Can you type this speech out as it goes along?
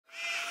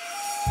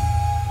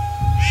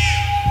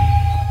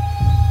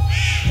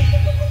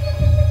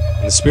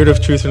In the spirit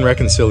of truth and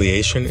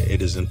reconciliation,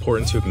 it is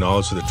important to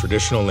acknowledge the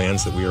traditional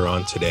lands that we are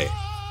on today.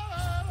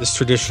 This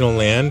traditional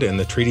land and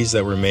the treaties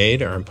that were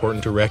made are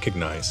important to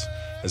recognize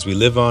as we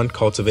live on,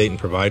 cultivate, and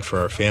provide for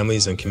our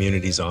families and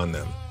communities on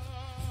them.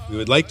 We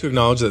would like to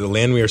acknowledge that the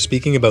land we are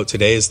speaking about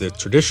today is the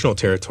traditional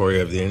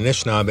territory of the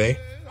Anishinaabe,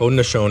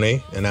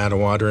 Haudenosaunee, and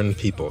Attawadden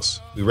peoples.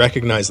 We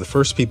recognize the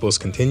First Peoples'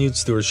 continued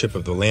stewardship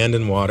of the land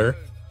and water,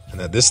 and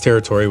that this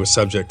territory was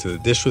subject to the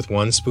Dish with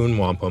One Spoon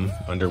Wampum,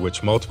 under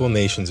which multiple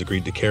nations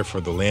agreed to care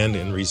for the land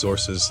and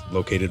resources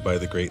located by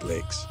the Great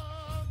Lakes.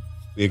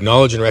 We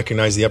acknowledge and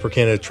recognize the Upper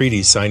Canada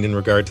Treaties signed in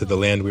regard to the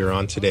land we are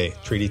on today,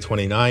 Treaty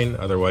 29,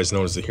 otherwise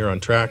known as the Huron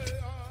Tract,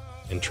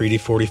 and Treaty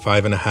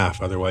 45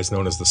 1/2, otherwise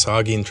known as the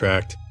Saugeen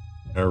Tract,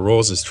 and our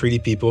roles as treaty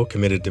people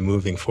committed to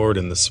moving forward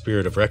in the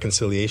spirit of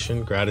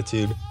reconciliation,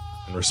 gratitude,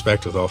 and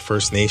respect with all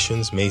First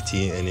Nations,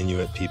 Métis, and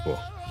Inuit people.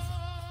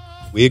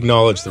 We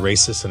acknowledge the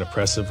racist and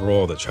oppressive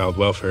role that child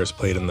welfare has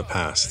played in the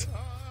past,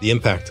 the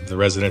impact of the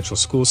residential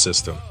school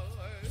system,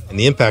 and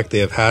the impact they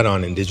have had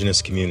on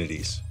Indigenous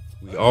communities.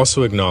 We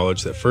also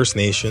acknowledge that First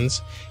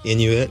Nations,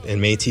 Inuit,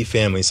 and Métis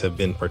families have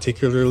been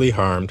particularly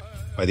harmed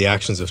by the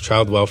actions of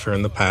child welfare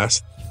in the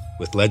past,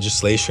 with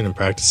legislation and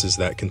practices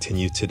that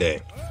continue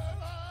today.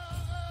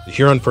 The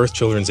Huron-Perth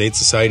Children's Aid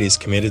Society is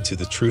committed to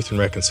the truth and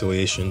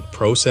reconciliation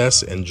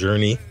process and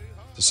journey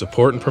to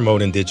support and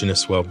promote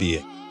Indigenous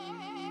well-being.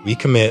 We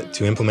commit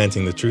to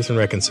implementing the truth and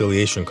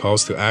reconciliation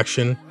calls to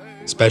action,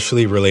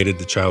 especially related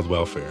to child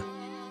welfare.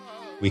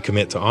 We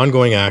commit to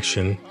ongoing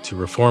action to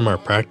reform our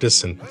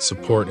practice and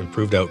support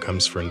improved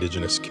outcomes for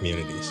Indigenous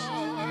communities.